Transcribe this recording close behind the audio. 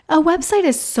A website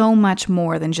is so much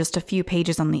more than just a few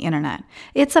pages on the internet.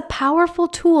 It's a powerful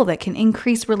tool that can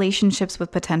increase relationships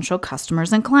with potential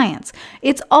customers and clients.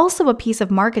 It's also a piece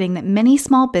of marketing that many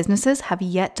small businesses have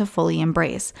yet to fully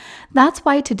embrace. That's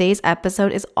why today's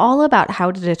episode is all about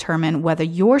how to determine whether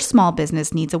your small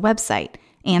business needs a website.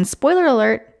 And spoiler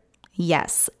alert,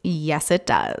 yes it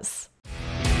does.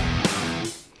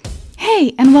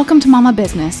 Hey, and welcome to Mama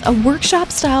Business, a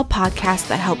workshop-style podcast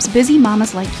that helps busy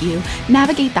mamas like you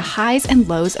navigate the highs and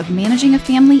lows of managing a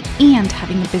family and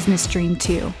having a business dream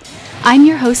too. I'm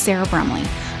your host, Sarah Brumley.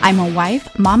 I'm a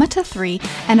wife, mama to 3,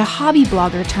 and a hobby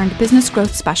blogger turned business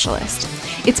growth specialist.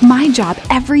 It's my job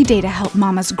every day to help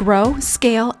mamas grow,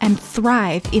 scale, and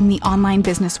thrive in the online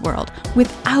business world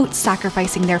without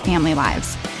sacrificing their family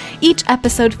lives. Each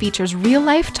episode features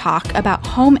real-life talk about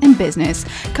home and business,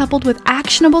 coupled with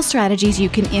actionable strategies you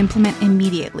can implement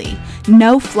immediately.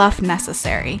 No fluff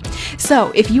necessary.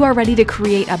 So, if you are ready to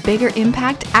create a bigger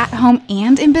impact at home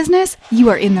and in business, you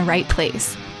are in the right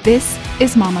place. This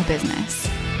is Mama Business.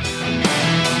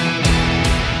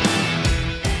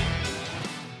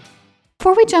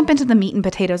 Before we jump into the meat and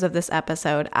potatoes of this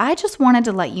episode, I just wanted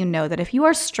to let you know that if you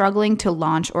are struggling to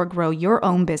launch or grow your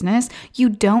own business, you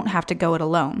don't have to go it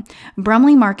alone.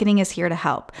 Brumley Marketing is here to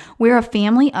help. We're a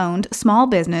family-owned small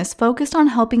business focused on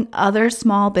helping other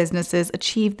small businesses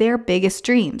achieve their biggest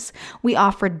dreams. We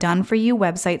offer done-for-you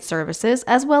website services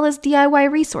as well as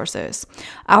DIY resources.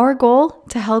 Our goal?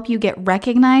 To help you get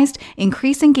recognized,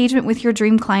 increase engagement with your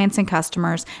dream clients and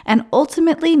customers, and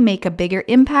ultimately make a bigger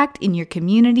impact in your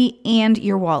community and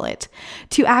your wallet.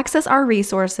 To access our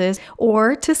resources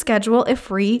or to schedule a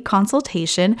free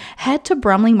consultation, head to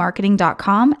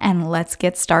brumleymarketing.com and let's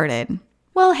get started.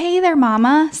 Well, hey there,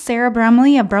 Mama. Sarah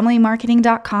Brumley of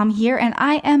brumleymarketing.com here, and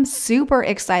I am super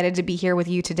excited to be here with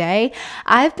you today.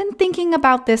 I've been thinking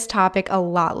about this topic a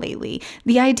lot lately,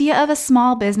 the idea of a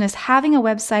small business having a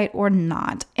website or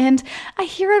not, and I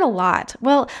hear it a lot.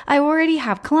 Well, I already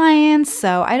have clients,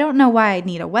 so I don't know why I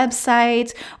need a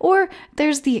website, or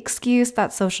there's the excuse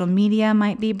that social media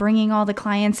might be bringing all the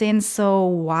clients in, so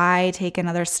why take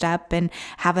another step and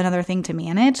have another thing to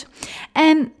manage?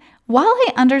 And while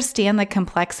I understand the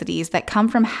complexities that come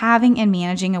from having and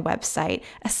managing a website,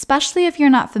 especially if you're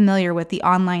not familiar with the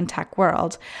online tech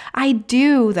world, I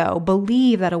do, though,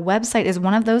 believe that a website is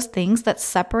one of those things that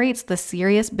separates the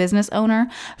serious business owner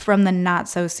from the not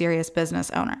so serious business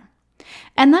owner.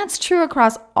 And that's true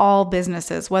across all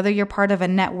businesses, whether you're part of a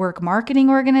network marketing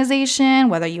organization,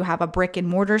 whether you have a brick and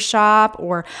mortar shop,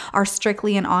 or are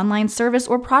strictly an online service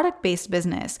or product-based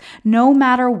business. No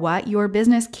matter what, your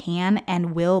business can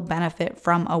and will benefit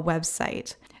from a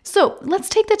website. So let's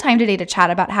take the time today to chat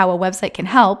about how a website can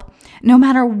help no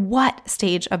matter what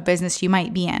stage of business you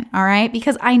might be in, all right?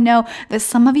 Because I know that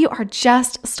some of you are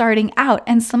just starting out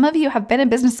and some of you have been in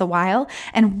business a while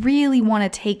and really want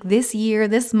to take this year,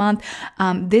 this month,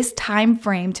 this time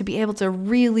frame to be able to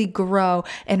really grow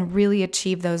and really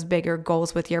achieve those bigger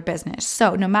goals with your business.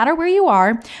 So no matter where you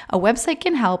are, a website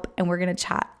can help, and we're going to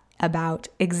chat about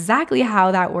exactly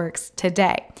how that works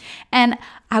today. And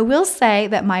I will say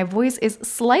that my voice is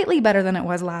slightly better than it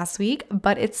was last week,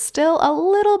 but it's still a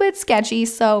little bit sketchy.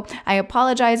 So I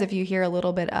apologize if you hear a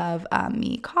little bit of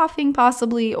me coughing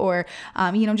possibly, or,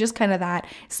 just kind of that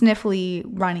sniffly,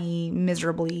 runny,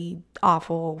 miserably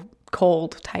awful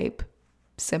cold type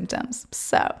symptoms.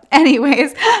 So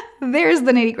anyways, there's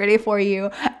the nitty gritty for you.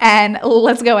 And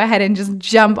let's go ahead and just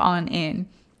jump on in.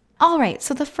 All right,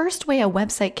 so the first way a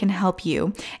website can help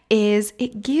you is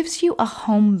it gives you a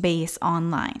home base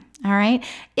online. All right.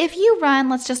 If you run,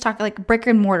 let's just talk like brick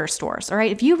and mortar stores. All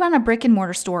right. If you run a brick and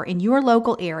mortar store in your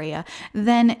local area,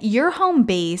 then your home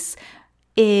base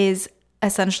is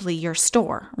essentially your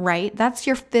store, right? That's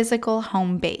your physical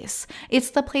home base. It's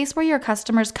the place where your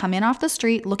customers come in off the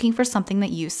street looking for something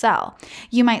that you sell.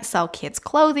 You might sell kids'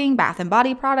 clothing, bath and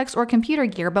body products, or computer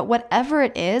gear, but whatever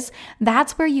it is,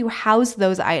 that's where you house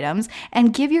those items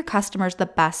and give your customers the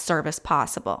best service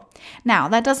possible. Now,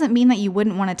 that doesn't mean that you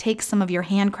wouldn't want to take some of your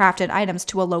handcrafted items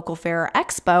to a local fair or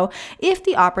expo if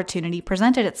the opportunity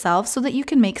presented itself so that you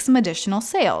can make some additional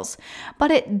sales.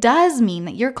 But it does mean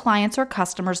that your clients or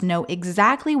customers know exactly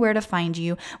where to find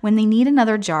you when they need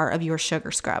another jar of your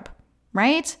sugar scrub,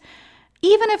 right?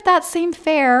 Even if that same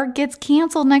fair gets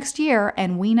canceled next year,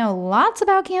 and we know lots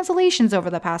about cancellations over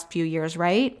the past few years,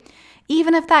 right?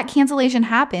 Even if that cancellation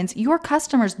happens, your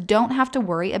customers don't have to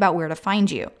worry about where to find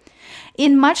you.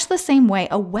 In much the same way,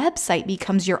 a website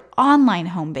becomes your online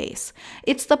home base.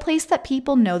 It's the place that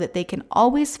people know that they can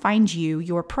always find you,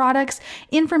 your products,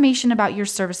 information about your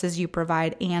services you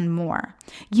provide, and more.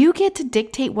 You get to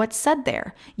dictate what's said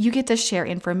there. You get to share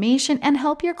information and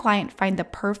help your client find the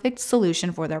perfect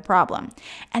solution for their problem.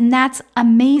 And that's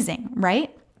amazing,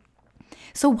 right?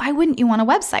 So why wouldn't you want a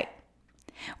website?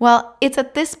 Well, it's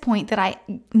at this point that I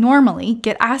normally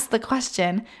get asked the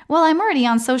question, well, I'm already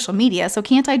on social media, so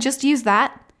can't I just use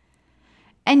that?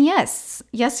 And yes,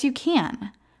 you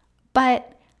can.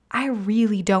 But I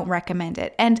really don't recommend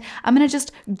it. And I'm going to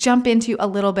just jump into a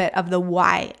little bit of the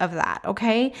why of that,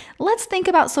 okay? Let's think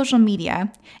about social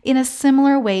media in a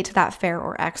similar way to that fair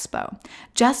or expo.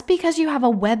 Just because you have a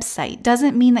website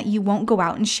doesn't mean that you won't go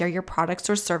out and share your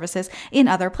products or services in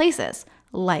other places,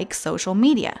 like social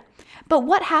media. But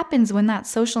what happens when that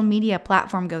social media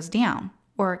platform goes down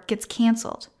or gets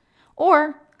canceled?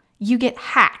 Or you get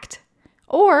hacked?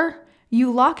 Or you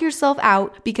lock yourself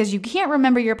out because you can't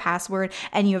remember your password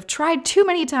and you have tried too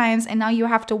many times and now you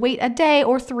have to wait a day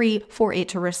or 3 for it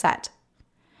to reset?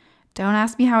 Don't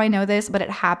ask me how I know this, but it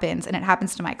happens, and it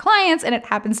happens to my clients, and it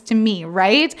happens to me,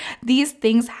 right? These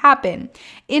things happen.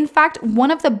 In fact, one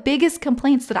of the biggest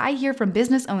complaints that I hear from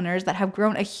business owners that have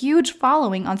grown a huge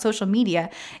following on social media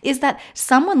is that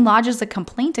someone lodges a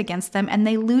complaint against them and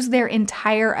they lose their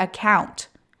entire account.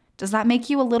 Does that make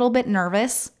you a little bit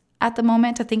nervous at the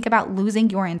moment to think about losing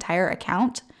your entire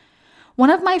account? One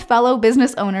of my fellow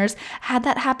business owners had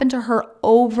that happen to her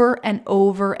over and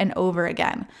over and over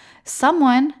again.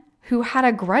 Someone who had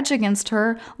a grudge against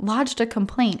her lodged a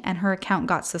complaint and her account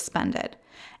got suspended.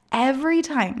 Every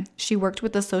time she worked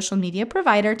with the social media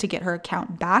provider to get her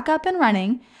account back up and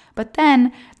running, but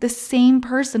then the same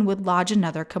person would lodge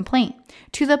another complaint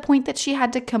to the point that she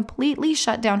had to completely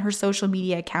shut down her social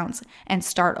media accounts and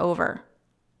start over.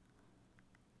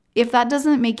 If that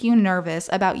doesn't make you nervous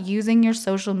about using your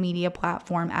social media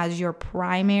platform as your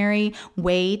primary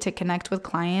way to connect with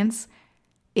clients,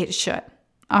 it should.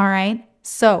 All right?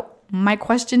 So, my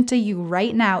question to you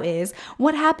right now is,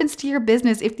 what happens to your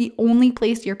business if the only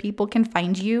place your people can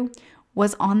find you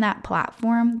was on that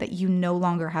platform that you no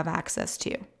longer have access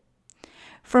to?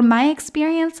 From my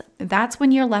experience, that's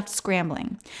when you're left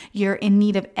scrambling. You're in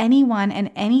need of anyone and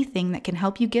anything that can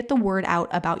help you get the word out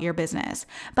about your business.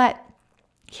 But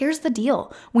here's the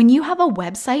deal. When you have a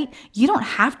website, you don't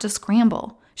have to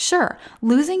scramble. Sure,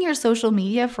 losing your social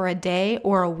media for a day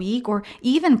or a week or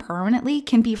even permanently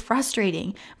can be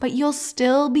frustrating, but you'll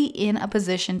still be in a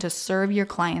position to serve your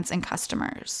clients and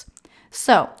customers.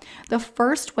 So, the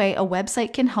first way a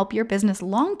website can help your business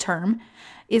long-term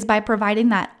is by providing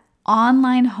that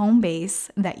online home base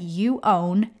that you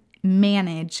own,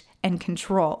 manage, and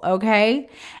control, okay?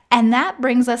 And that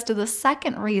brings us to the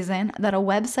second reason that a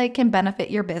website can benefit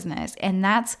your business, and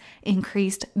that's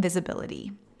increased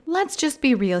visibility. Let's just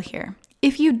be real here.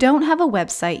 If you don't have a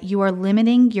website, you are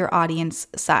limiting your audience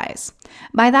size.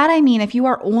 By that I mean if you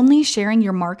are only sharing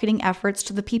your marketing efforts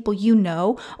to the people you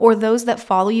know or those that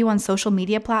follow you on social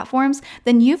media platforms,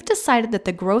 then you've decided that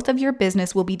the growth of your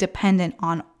business will be dependent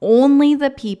on only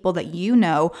the people that you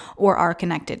know or are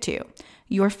connected to,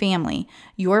 your family,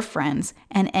 your friends,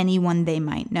 and anyone they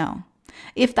might know.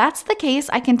 If that's the case,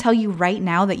 I can tell you right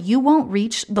now that you won't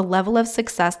reach the level of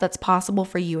success that's possible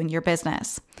for you and your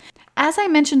business. As I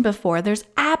mentioned before, there's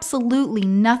absolutely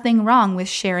nothing wrong with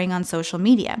sharing on social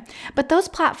media, but those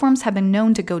platforms have been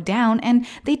known to go down and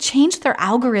they change their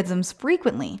algorithms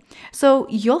frequently. So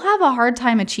you'll have a hard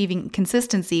time achieving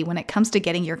consistency when it comes to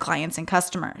getting your clients and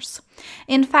customers.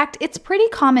 In fact, it's pretty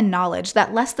common knowledge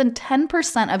that less than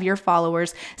 10% of your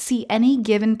followers see any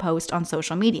given post on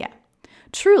social media.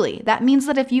 Truly, that means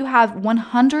that if you have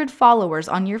 100 followers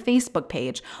on your Facebook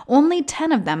page, only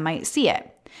 10 of them might see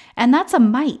it. And that's a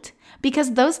might,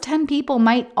 because those 10 people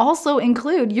might also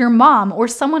include your mom or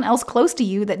someone else close to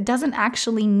you that doesn't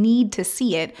actually need to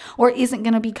see it or isn't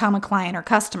going to become a client or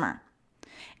customer.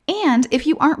 And if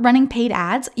you aren't running paid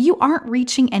ads, you aren't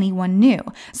reaching anyone new.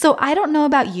 So I don't know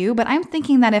about you, but I'm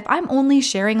thinking that if I'm only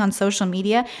sharing on social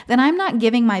media, then I'm not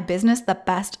giving my business the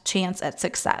best chance at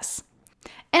success.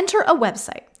 Enter a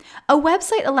website. A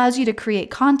website allows you to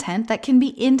create content that can be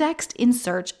indexed in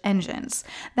search engines.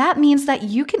 That means that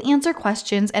you can answer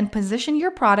questions and position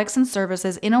your products and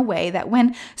services in a way that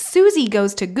when Susie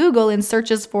goes to Google and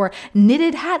searches for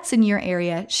knitted hats in your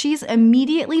area, she's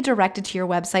immediately directed to your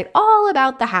website all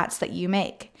about the hats that you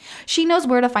make. She knows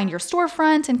where to find your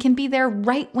storefront and can be there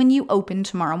right when you open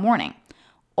tomorrow morning.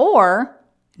 Or,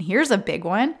 And here's a big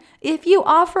one. If you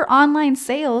offer online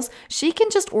sales, she can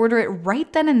just order it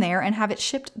right then and there and have it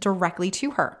shipped directly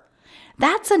to her.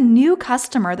 That's a new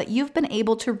customer that you've been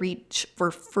able to reach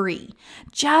for free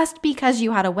just because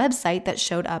you had a website that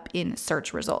showed up in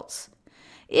search results.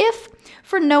 If,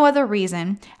 for no other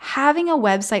reason, having a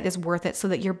website is worth it so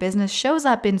that your business shows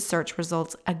up in search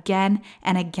results again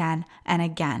and again and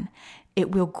again,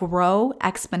 it will grow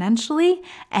exponentially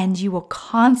and you will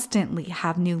constantly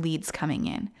have new leads coming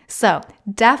in. So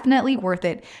definitely worth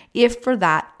it if for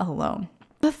that alone.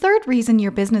 The third reason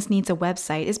your business needs a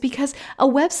website is because a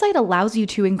website allows you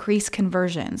to increase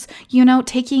conversions.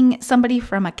 Taking somebody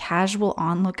from a casual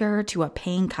onlooker to a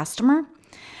paying customer.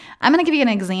 I'm going to give you an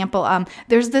example.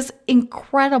 There's this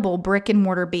incredible brick and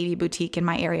mortar baby boutique in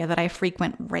my area that I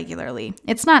frequent regularly.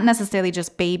 It's not necessarily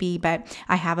just baby, but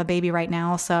I have a baby right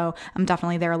now, so I'm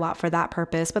definitely there a lot for that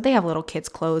purpose. But they have little kids'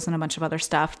 clothes and a bunch of other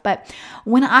stuff. But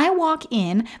when I walk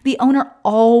in, the owner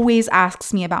always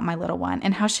asks me about my little one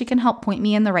and how she can help point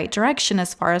me in the right direction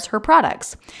as far as her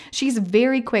products. She's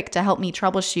very quick to help me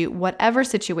troubleshoot whatever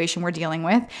situation we're dealing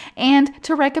with and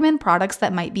to recommend products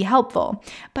that might be helpful.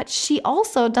 But she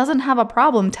also doesn't have a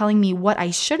problem telling me what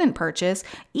I shouldn't purchase,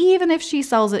 even if she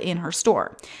sells it in her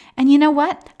store. And you know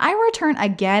what? I return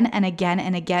again and again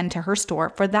and again to her store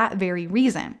for that very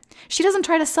reason. She doesn't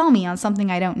try to sell me on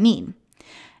something I don't need.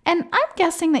 And I'm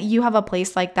guessing that you have a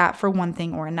place like that for one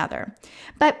thing or another.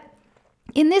 But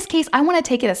in this case, I want to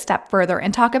take it a step further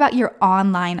and talk about your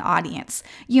online audience.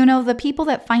 The people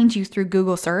that find you through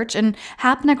Google search and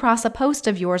happen across a post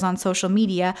of yours on social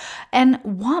media and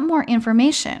want more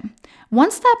information.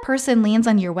 Once that person lands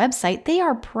on your website, they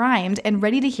are primed and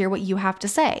ready to hear what you have to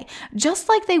say, just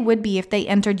like they would be if they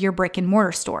entered your brick and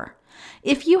mortar store.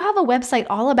 If you have a website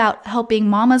all about helping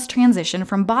mamas transition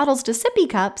from bottles to sippy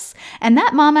cups, and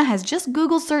that mama has just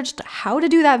Google searched how to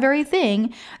do that very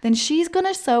thing, then she's going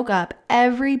to soak up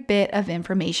every bit of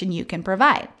information you can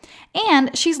provide.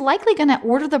 And she's likely going to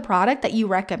order the product that you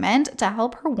recommend to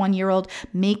help her 1-year-old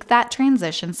make that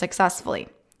transition successfully.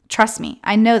 Trust me,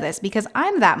 I know this because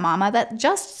I'm that mama that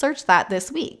just searched that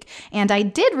this week. And I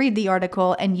did read the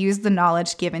article and use the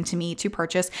knowledge given to me to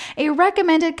purchase a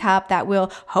recommended cup that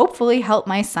will hopefully help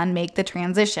my son make the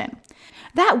transition.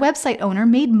 That website owner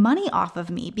made money off of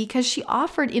me because she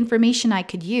offered information I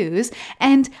could use,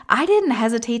 and I didn't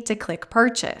hesitate to click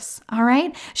purchase, all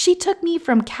right? She took me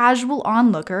from casual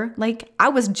onlooker, like I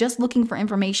was just looking for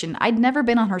information, I'd never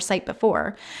been on her site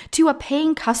before, to a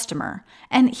paying customer.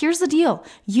 And here's the deal,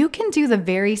 you can do the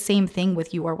very same thing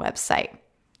with your website.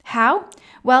 How?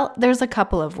 Well, there's a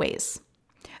couple of ways.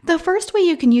 The first way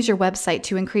you can use your website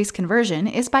to increase conversion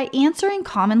is by answering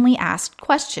commonly asked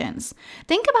questions.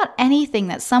 Think about anything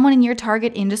that someone in your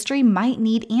target industry might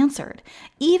need answered.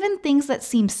 Even things that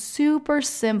seem super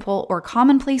simple or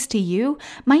commonplace to you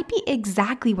might be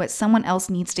exactly what someone else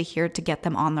needs to hear to get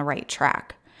them on the right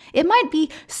track. It might be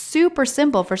super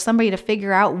simple for somebody to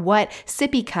figure out what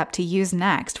sippy cup to use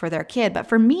next for their kid, but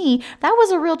for me, that was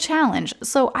a real challenge.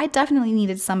 So I definitely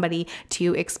needed somebody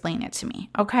to explain it to me,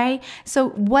 okay? So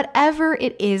whatever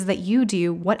it is that you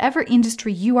do, whatever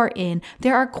industry you are in,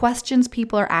 there are questions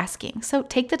people are asking. So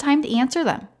take the time to answer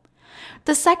them.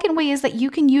 The second way is that you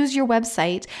can use your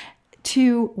website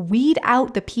to weed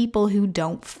out the people who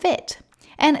don't fit.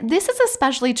 And this is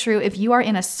especially true if you are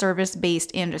in a service-based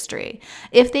industry.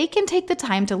 If they can take the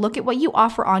time to look at what you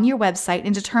offer on your website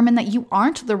and determine that you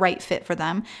aren't the right fit for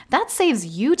them, that saves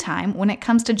you time when it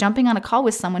comes to jumping on a call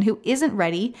with someone who isn't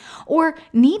ready or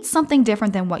needs something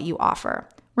different than what you offer.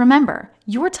 Remember,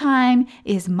 your time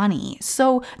is money.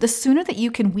 So the sooner that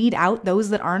you can weed out those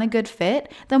that aren't a good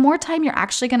fit, the more time you're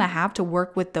actually going to have to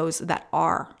work with those that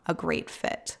are a great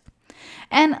fit.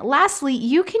 And lastly,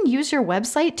 you can use your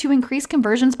website to increase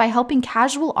conversions by helping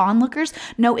casual onlookers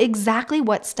know exactly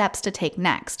what steps to take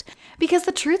next. Because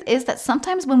the truth is that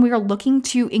sometimes when we are looking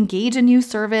to engage a new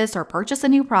service or purchase a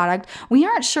new product, we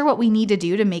aren't sure what we need to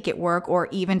do to make it work or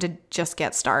even to just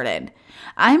get started.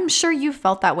 I'm sure you've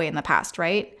felt that way in the past,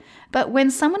 right? But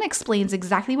when someone explains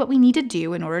exactly what we need to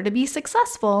do in order to be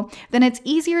successful, then it's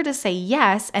easier to say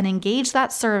yes and engage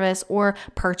that service or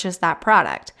purchase that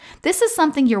product. This is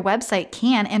something your website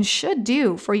can and should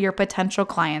do for your potential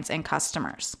clients and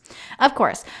customers. Of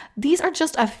course, these are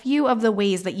just a few of the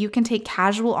ways that you can take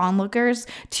casual onlookers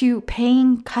to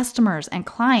paying customers and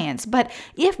clients. But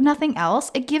if nothing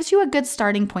else, it gives you a good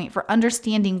starting point for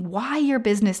understanding why your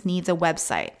business needs a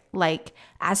website, like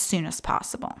as soon as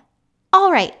possible.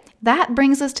 All right. That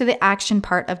brings us to the action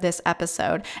part of this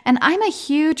episode. And I'm a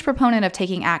huge proponent of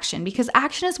taking action because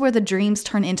action is where the dreams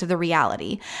turn into the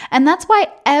reality. And that's why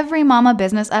every Mama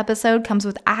Business episode comes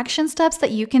with action steps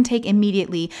that you can take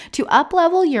immediately to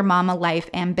up-level your mama life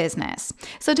and business.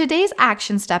 So today's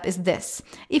action step is this.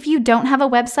 If you don't have a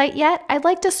website yet, I'd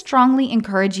like to strongly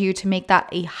encourage you to make that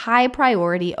a high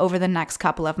priority over the next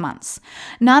couple of months.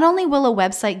 Not only will a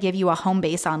website give you a home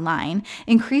base online,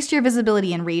 increase your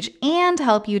visibility and reach, and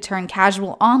help you turn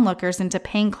casual onlookers into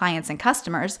paying clients and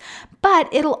customers,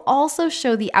 but it'll also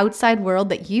show the outside world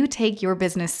that you take your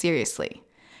business seriously.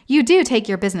 You do take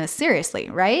your business seriously,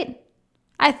 right?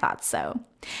 I thought so.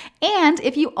 And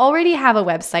if you already have a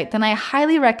website, then I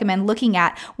highly recommend looking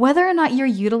at whether or not you're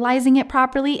utilizing it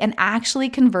properly and actually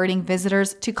converting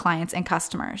visitors to clients and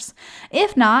customers.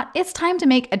 If not, it's time to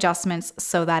make adjustments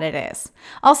so that it is.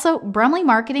 Also, Brumley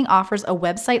Marketing offers a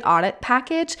website audit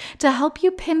package to help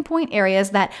you pinpoint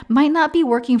areas that might not be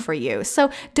working for you.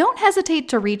 So don't hesitate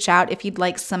to reach out if you'd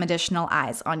like some additional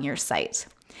eyes on your site.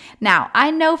 Now,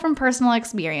 I know from personal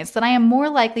experience that I am more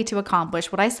likely to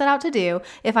accomplish what I set out to do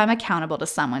if I'm accountable to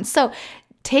someone. So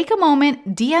take a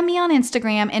moment, DM me on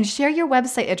Instagram, and share your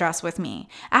website address with me.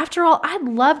 After all, I'd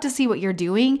love to see what you're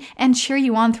doing and cheer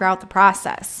you on throughout the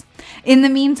process. In the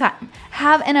meantime,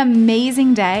 have an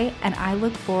amazing day, and I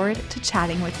look forward to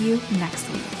chatting with you next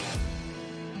week.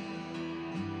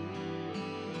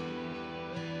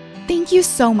 Thank you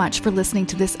so much for listening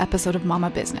to this episode of Mama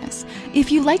Business. If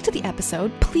you liked the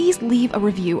episode, please leave a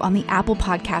review on the Apple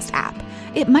Podcast app.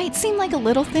 It might seem like a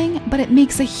little thing, but it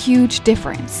makes a huge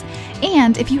difference.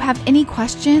 And if you have any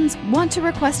questions, want to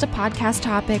request a podcast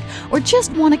topic, or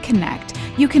just want to connect,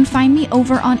 you can find me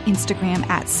over on Instagram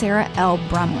at Sarah L.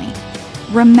 Brumley.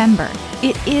 Remember,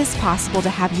 it is possible to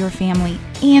have your family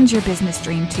and your business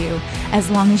dream too, as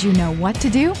long as you know what to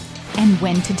do and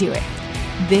when to do it.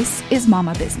 This is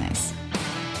Mama Business.